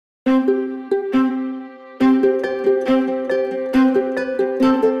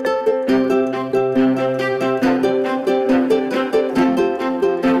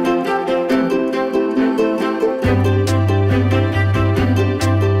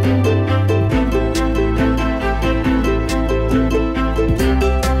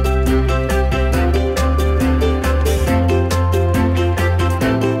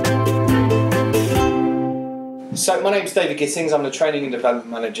name's David Gittings, I'm the Training and Development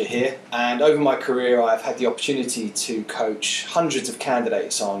Manager here, and over my career I've had the opportunity to coach hundreds of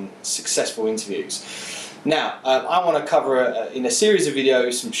candidates on successful interviews. Now, I want to cover in a series of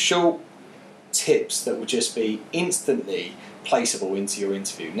videos some short tips that will just be instantly placeable into your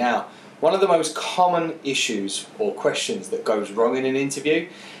interview. Now, one of the most common issues or questions that goes wrong in an interview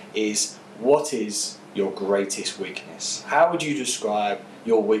is, what is your greatest weakness? How would you describe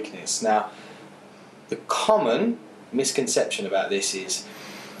your weakness? Now, the common misconception about this is,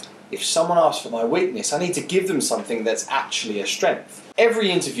 if someone asks for my weakness, I need to give them something that's actually a strength.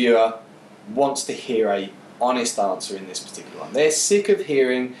 Every interviewer wants to hear an honest answer in this particular one. They're sick of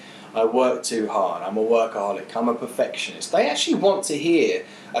hearing, I work too hard, I'm a workaholic, I'm a perfectionist. They actually want to hear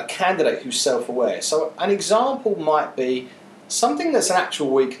a candidate who's self-aware. So an example might be something that's an actual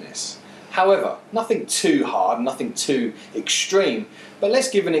weakness. However, nothing too hard, nothing too extreme, but let's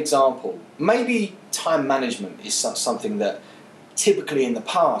give an example. Maybe time management is something that typically in the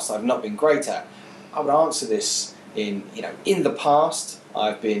past I've not been great at. I would answer this in the past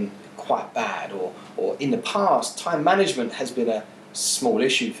I've been quite bad, or in the past time management has been a small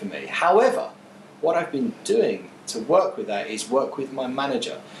issue for me. However, what I've been doing to work with that is work with my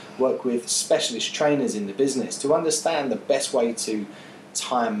manager, work with specialist trainers in the business to understand the best way to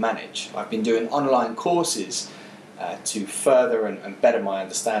time manage. I've been doing online courses to further and better my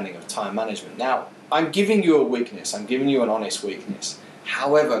understanding of time management. Now, I'm giving you a weakness, I'm giving you an honest weakness.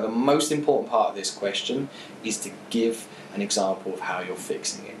 However, the most important part of this question is to give an example of how you're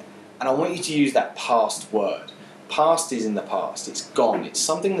fixing it. And I want you to use that past word. Past is in the past, it's gone. It's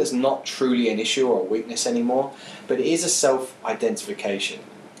something that's not truly an issue or a weakness anymore, but it is a self-identification.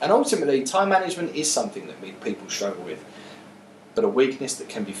 And ultimately, time management is something that people struggle with, but a weakness that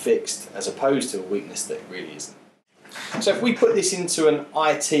can be fixed as opposed to a weakness that really isn't. So if we put this into an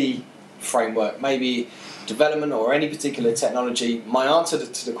IT framework, maybe development or any particular technology, my answer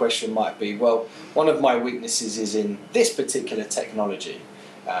to the question might be, well, one of my weaknesses is in this particular technology,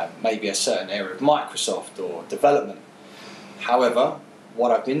 maybe a certain area of Microsoft or development. However,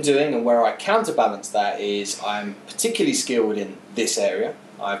 what I've been doing and where I counterbalance that is I'm particularly skilled in this area.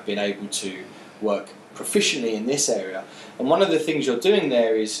 I've been able to work proficiently in this area, and one of the things you're doing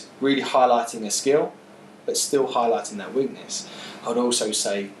there is really highlighting a skill but still highlighting that weakness. I would also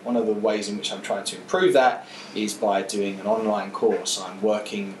say one of the ways in which I'm trying to improve that is by doing an online course. I'm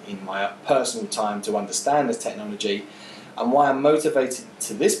working in my personal time to understand this technology, and why I'm motivated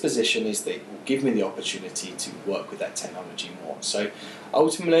to this position is that it will give me the opportunity to work with that technology more. So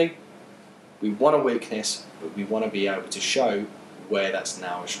ultimately, we want a weakness, but we want to be able to show where that's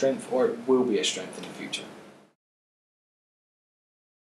now a strength, or it will be a strength in the future.